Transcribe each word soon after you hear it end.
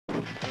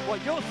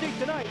What you'll see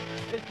tonight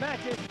is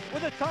matches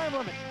with a time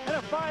limit and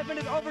a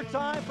 5-minute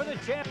overtime for the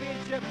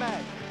championship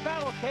match.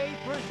 Battlecade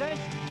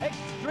presents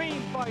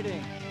Extreme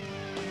Fighting.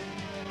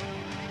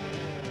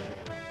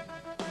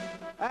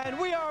 And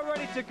we are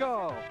ready to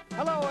go.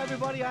 Hello,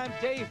 everybody. I'm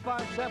Dave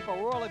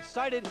Fonsempa. We're all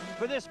excited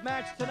for this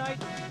match tonight.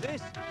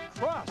 This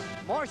cross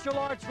martial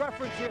arts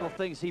reference here.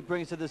 Things he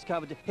brings to this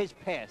competition. His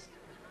past.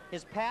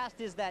 His past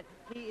is that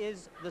he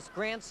is the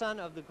grandson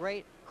of the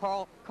great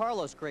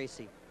Carlos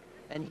Gracie.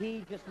 And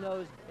he just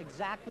knows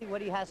exactly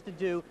what he has to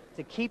do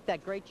to keep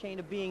that great chain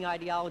of being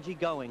ideology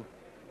going.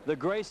 The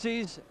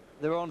Gracies,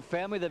 their own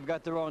family, they've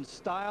got their own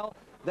style.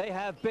 They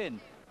have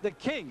been the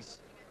kings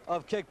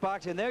of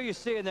kickboxing. There you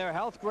see in there,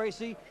 Ralph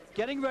Gracie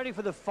getting ready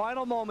for the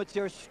final moments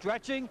here,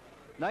 stretching.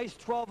 Nice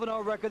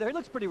 12-0 record there. He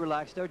looks pretty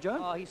relaxed there, John.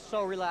 Oh, he's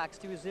so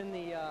relaxed. He was in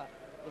the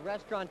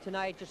restaurant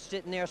tonight just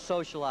sitting there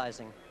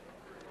socializing.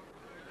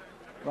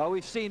 Well,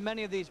 we've seen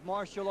many of these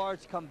martial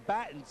arts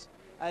combatants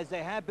as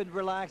they have been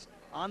relaxed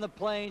on the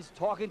plains,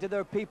 talking to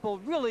their people,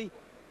 really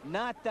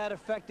not that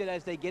affected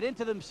as they get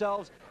into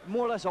themselves,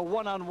 more or less a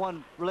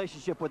one-on-one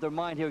relationship with their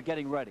mind here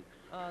getting ready.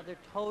 They're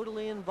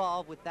totally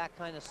involved with that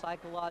kind of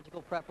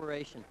psychological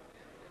preparation.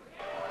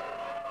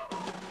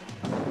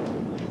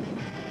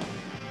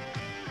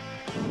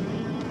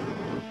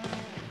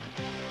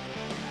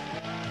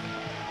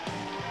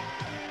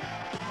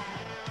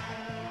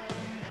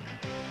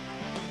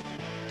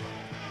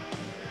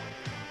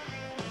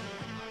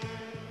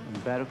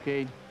 In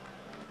Battlecade,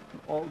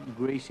 all the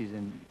Gracies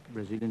and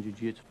Brazilian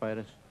Jiu-Jitsu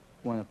fighters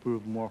want to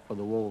prove more for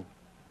the world.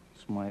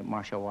 So my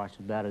martial arts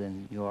is better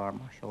than your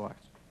martial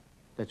arts.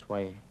 That's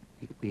why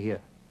we're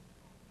here,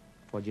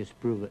 for just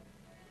prove it.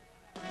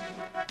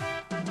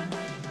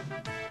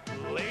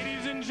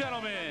 Ladies and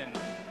gentlemen,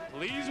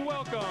 please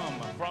welcome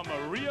from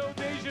Rio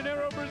de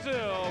Janeiro,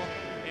 Brazil,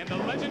 and the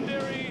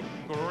legendary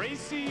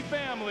Gracie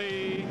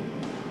family,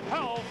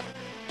 Ralph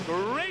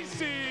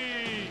Gracie.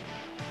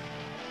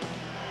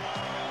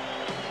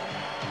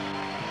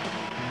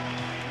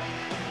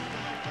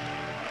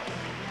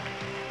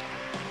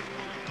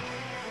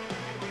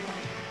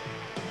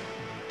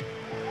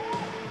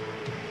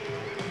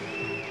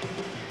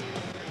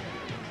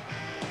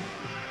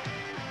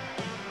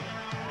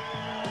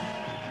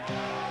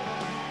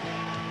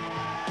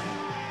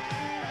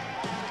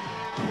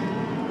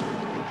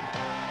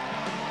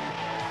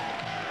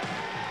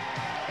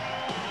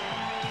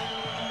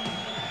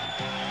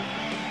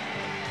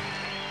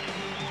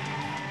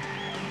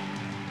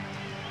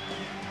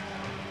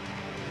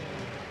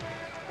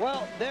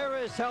 Well, there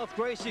is Ralph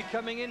Gracie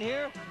coming in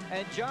here,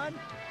 and John,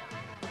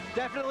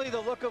 definitely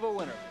the look of a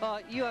winner.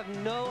 You have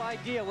no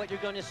idea what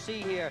you're going to see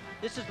here.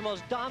 This is the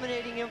most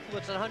dominating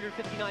influence at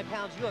 159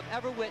 pounds you have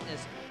ever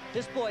witnessed.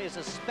 This boy is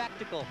a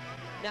spectacle.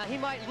 Now, he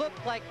might look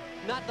like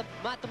not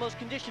the most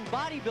conditioned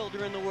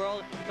bodybuilder in the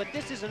world, but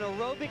this is an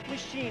aerobic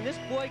machine. This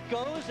boy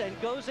goes and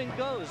goes and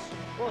goes.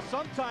 Well,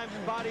 sometimes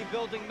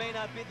bodybuilding may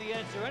not be the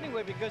answer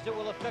anyway because it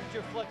will affect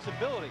your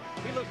flexibility.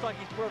 He looks like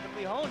he's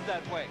perfectly honed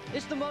that way.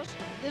 This is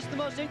the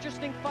most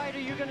interesting fighter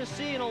you're going to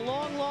see in a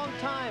long, long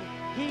time.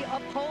 He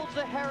upholds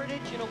the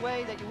heritage in a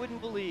way that you wouldn't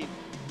believe.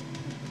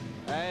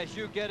 As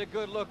you get a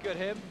good look at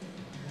him.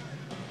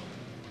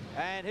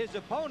 And his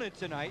opponent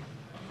tonight,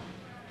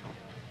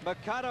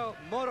 Makoto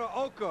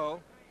Muraoko,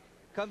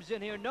 comes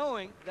in here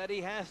knowing that he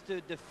has to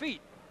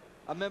defeat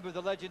a member of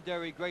the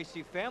legendary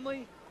Gracie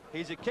family.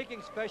 He's a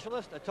kicking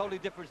specialist, a totally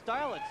different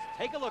style. Let's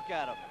take a look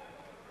at him.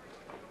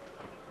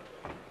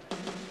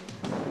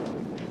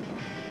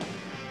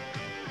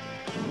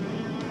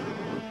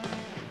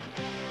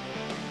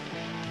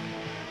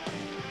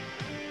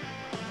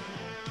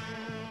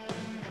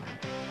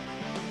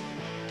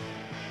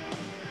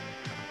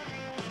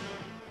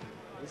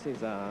 This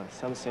is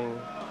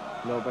something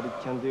nobody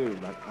can do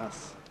like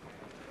us.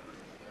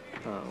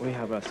 We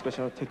have a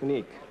special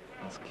technique,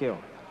 a skill.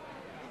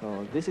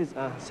 So this is,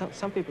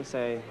 some people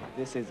say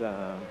this is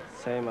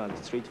same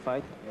as street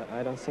fight, but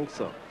I don't think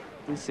so.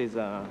 This is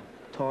a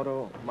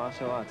total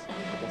martial arts,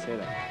 I can say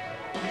that.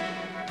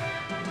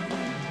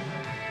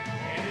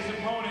 And his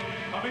opponent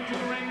coming to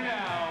the ring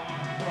now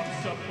from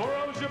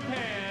Sapporo,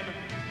 Japan,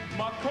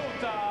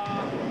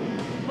 Makoto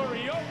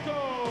Muraoko.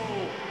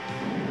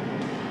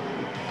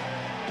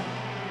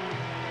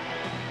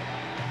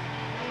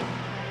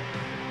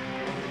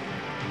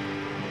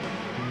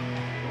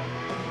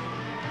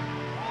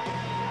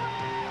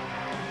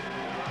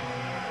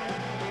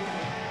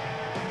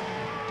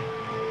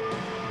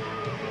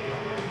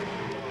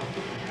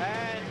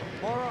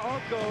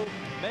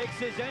 Makes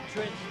his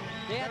entrance.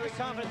 Very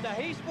confident. Now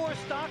he's more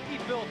stocky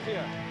built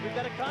here. We've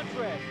got a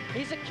contrast.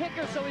 He's a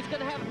kicker, so he's going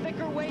to have a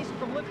thicker waist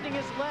from lifting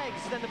his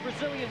legs than the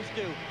Brazilians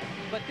do.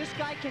 But this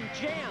guy can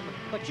jam.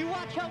 But you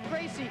watch Ralph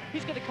Gracie,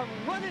 he's going to come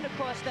running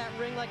across that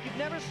ring like you've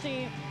never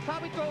seen,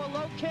 probably throw a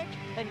low kick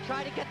and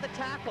try to get the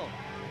tackle.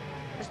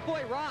 This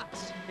boy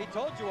rocks. He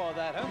told you all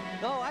that, huh?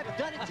 No, I've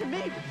done it to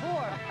me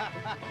before.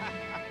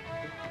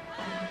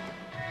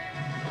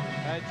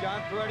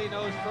 John Peretti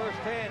knows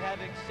firsthand,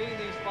 having seen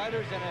these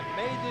fighters and have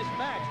made this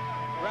match.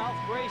 Ralph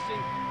Gracie,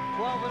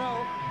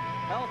 12-0.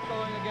 Health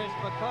going against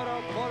Makoto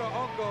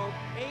Muraoko,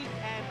 8-0.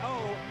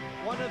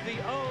 One of the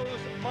O's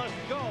must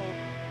go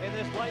in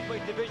this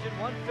lightweight division,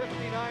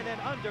 159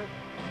 and under.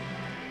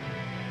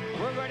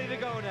 We're ready to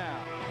go now.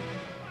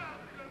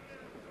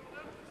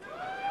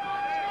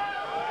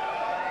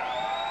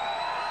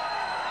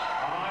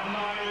 On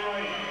my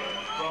right,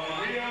 from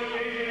Rio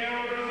de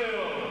Janeiro,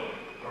 Brazil,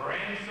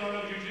 grandson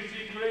of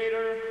Jiu-Jitsu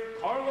creator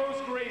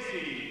Carlos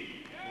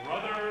Gracie,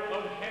 brother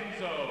of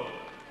Henzo,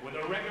 with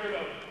a record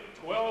of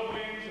 12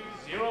 wins,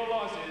 0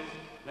 losses,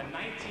 the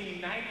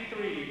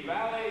 1993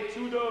 Ballet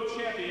Tudo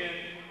champion.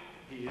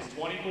 He is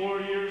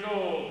 24 years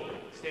old,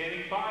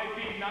 standing 5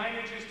 feet 9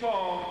 inches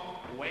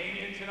tall, weighing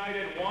in tonight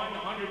at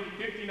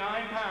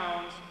 159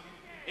 pounds.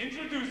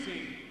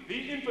 Introducing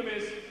the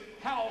infamous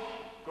Ralph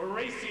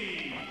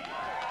Gracie.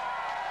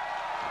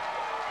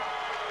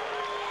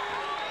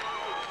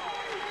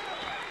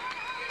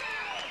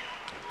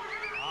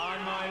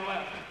 On my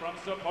left, from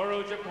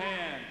Sapporo,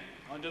 Japan,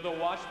 under the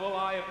watchful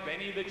eye of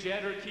Benny the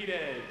Jet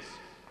Urquidez,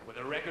 with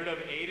a record of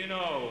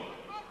 8-0.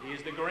 He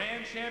is the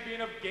grand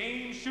champion of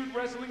game shoot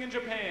wrestling in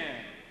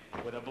Japan,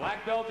 with a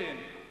black belt in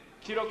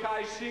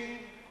Kidokai Shin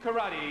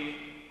Karate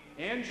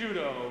and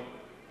Judo.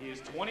 He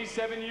is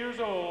 27 years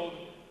old,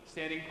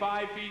 standing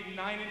 5 feet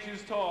 9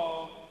 inches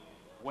tall,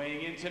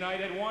 weighing in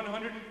tonight at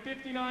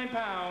 159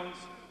 pounds,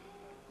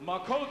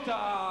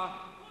 Makoto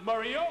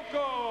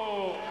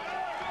Muraoko.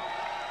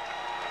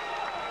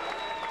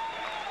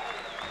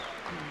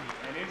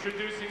 And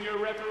introducing your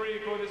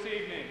referee for this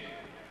evening,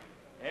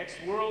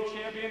 ex-world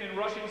champion in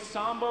Russian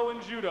Sambo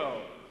and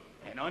Judo,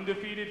 an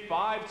undefeated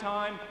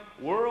 5-time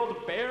world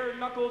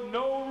bare-knuckled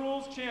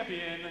no-rules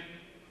champion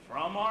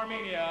from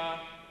Armenia,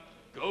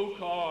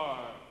 Gokar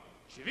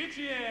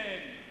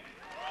Chvichian.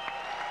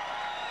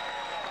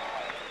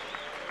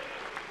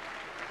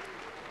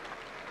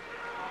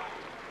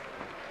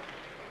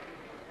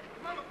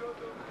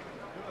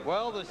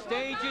 Well, the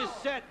stage is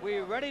set.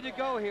 We're ready to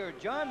go here.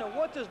 John, now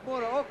what does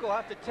Muraoko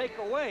have to take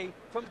away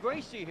from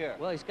Gracie here?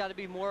 Well, he's got to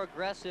be more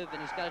aggressive,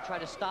 and he's got to try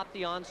to stop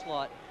the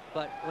onslaught.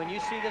 But when you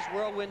see this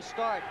whirlwind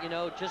start, you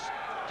know, just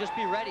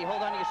be ready.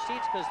 Hold on to your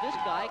seats, because this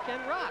guy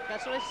can rock.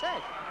 That's what I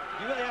said.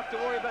 You really have to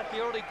worry about the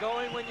early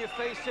going when you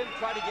face him.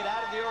 Try to get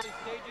out of the early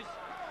stages.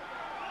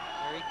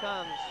 Here he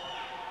comes.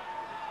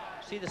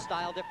 See the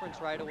style difference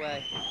right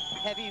away.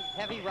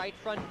 Heavy right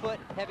front foot,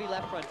 heavy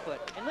left front foot.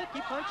 And look,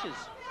 he punches.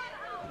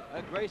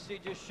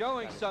 Gracie just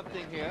showing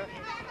something here.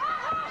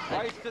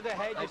 Right to the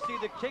head. You see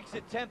the kicks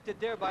attempted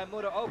there by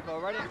Muraoko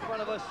right in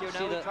front of us here.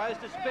 Now he tries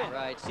to spin.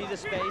 Right, see the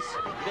space,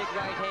 big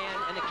right hand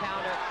and the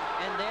counter.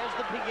 And there's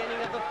the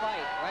beginning of the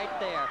fight right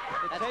there.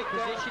 That's the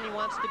position he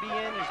wants to be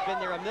in. He's been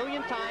there a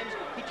million times.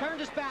 He turned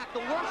his back.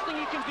 The worst thing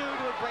you can do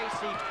to a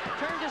Gracie.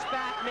 Turned his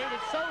back, made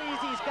it so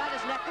easy. He's got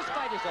his neck. This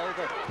fight is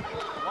over.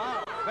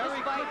 Wow. This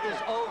fight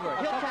is over.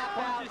 He'll tap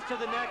out. Punches to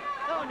the neck.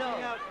 Oh, no.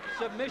 Out.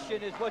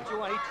 Submission is what you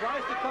want. He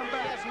tries to come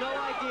back. He has no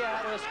idea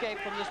how to escape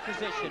from this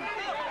position.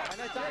 And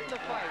that's out the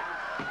fight.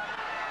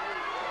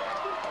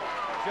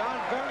 John,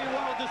 very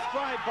well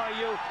described by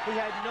you. He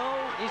had no...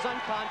 He's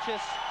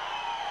unconscious.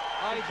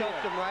 He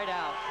choked him right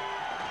out.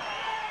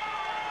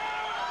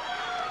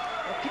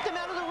 Well, keep him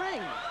out of the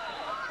ring.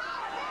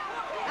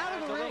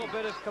 Out of the ring. A little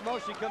bit of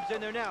commotion comes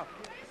in there now.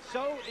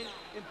 So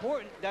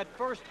important, that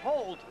first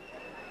hold.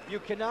 You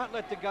cannot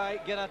let the guy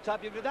get on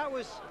top of you. That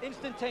was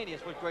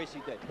instantaneous what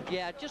Gracie did.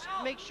 Yeah, just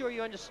make sure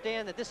you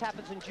understand that this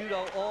happens in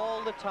judo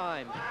all the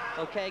time.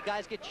 Okay,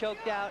 guys get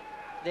choked out.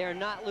 They're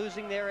not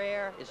losing their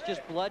air. It's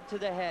just blood to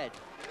the head.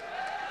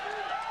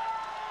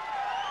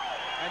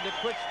 And the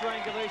quick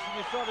strangulation.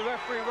 You saw the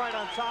referee right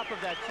on top of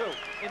that, too.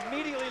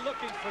 Immediately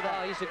looking for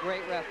that. Oh, he's a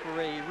great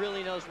referee. He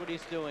really knows what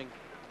he's doing.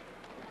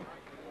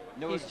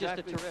 He's just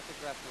a terrific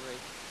referee.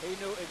 He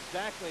knew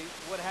exactly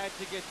what had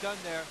to get done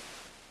there.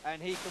 And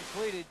he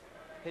completed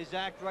his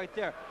act right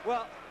there.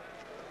 Well,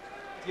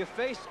 you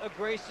face a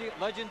Gracie,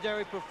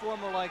 legendary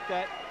performer like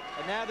that,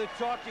 and now they're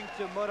talking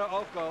to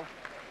Muraoko.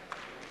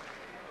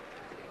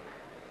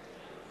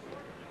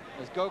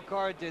 As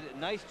Gokar did a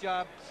nice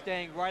job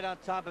staying right on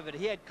top of it.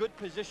 He had good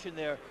position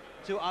there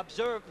to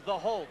observe the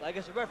hold. I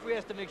guess the referee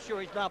has to make sure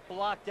he's not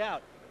blocked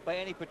out by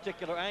any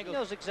particular angle. He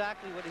knows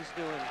exactly what he's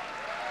doing.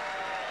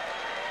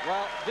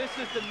 Well, this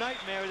is the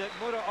nightmare that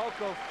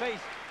Muraoko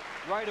faced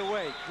right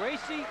away.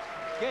 Gracie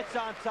gets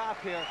on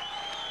top here,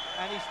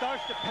 and he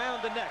starts to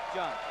pound the neck,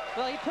 John.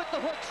 Well, he put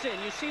the hooks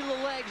in. You see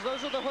the legs,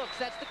 those are the hooks.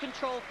 That's the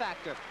control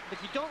factor.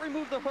 If you don't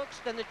remove the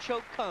hooks, then the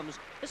choke comes.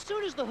 As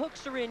soon as the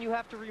hooks are in, you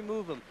have to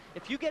remove them.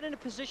 If you get in a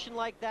position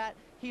like that,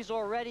 he's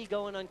already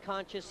going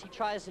unconscious. He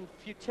tries in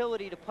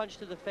futility to punch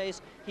to the face.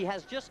 He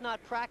has just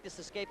not practiced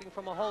escaping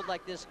from a hold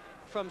like this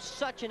from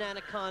such an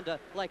anaconda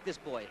like this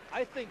boy.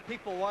 I think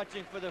people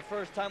watching for the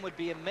first time would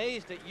be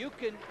amazed that you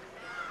can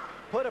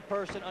put a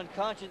person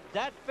unconscious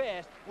that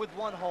fast with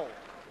one hold.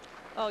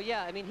 Oh,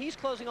 yeah. I mean, he's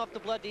closing off the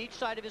blood to each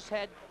side of his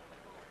head.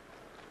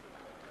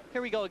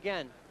 Here we go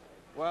again.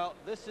 Well,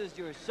 this is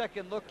your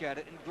second look at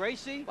it. And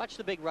Gracie... Watch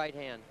the big right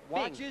hand.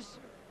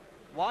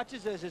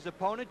 Watches as his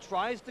opponent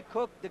tries to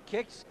cook the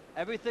kicks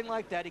everything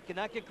like that. He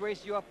cannot get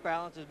Gracie off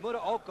balance. As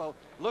Muraoko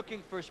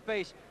looking for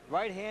space.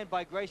 Right hand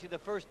by Gracie, the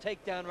first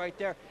takedown right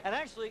there. And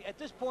actually, at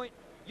this point,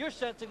 you're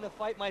sensing the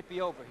fight might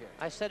be over here.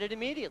 I said it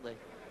immediately.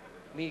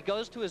 I mean, he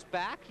goes to his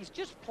back. He's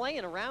just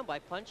playing around by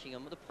punching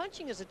him. The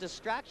punching is a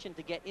distraction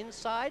to get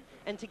inside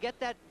and to get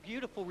that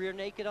beautiful rear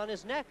naked on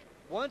his neck.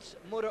 Once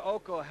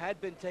Muraoko had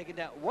been taken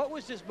down, what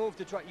was his move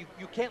to try?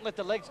 You can't let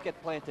the legs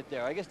get planted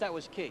there. I guess that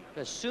was key.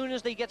 As soon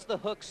as he gets the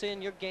hooks in,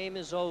 your game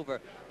is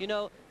over. You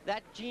know,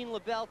 that Jean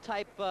LaBelle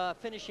type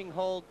finishing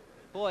hold,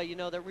 boy, you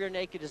know, the rear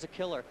naked is a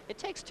killer. It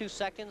takes 2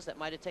 seconds. That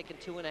might have taken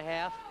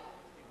 2.5.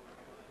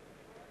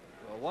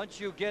 Well, once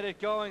you get it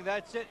going,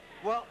 that's it.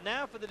 Well,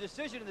 now for the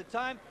decision of the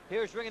time,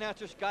 here's ring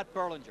announcer Scott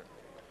Berlinger.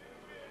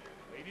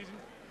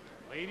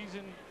 Ladies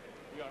and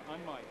we are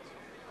unmiked.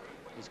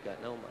 He's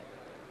got no mic.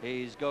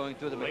 He's going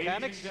through the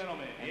mechanics. Ladies and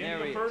gentlemen, and in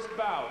there the first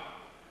bout,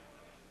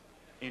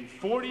 in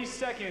 40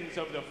 seconds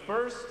of the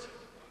first,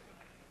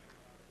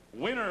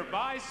 winner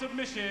by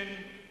submission,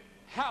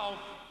 Ralph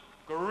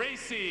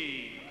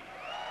Gracie.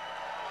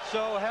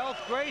 So Ralph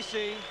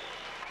Gracie,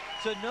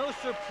 to no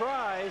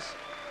surprise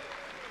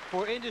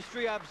for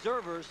industry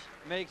observers,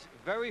 makes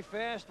very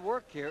fast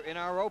work here in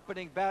our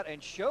opening bout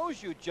and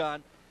shows you,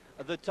 John,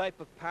 the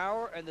type of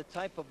power and the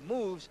type of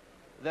moves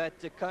that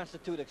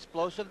constitute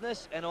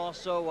explosiveness, and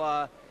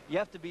also you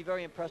have to be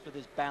very impressed with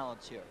his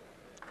balance here.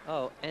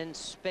 Oh, and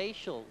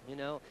spatial, you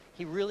know,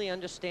 he really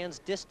understands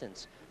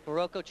distance.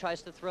 Muraoko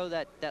tries to throw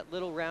that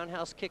little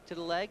roundhouse kick to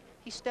the leg.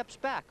 He steps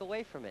back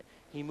away from it.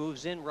 He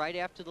moves in right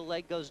after the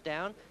leg goes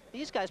down.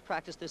 These guys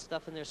practice this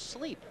stuff in their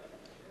sleep.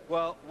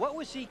 Well, what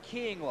was he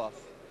keying off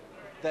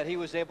that he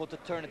was able to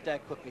turn it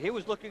that quickly? He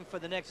was looking for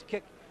the next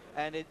kick,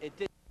 and it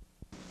did.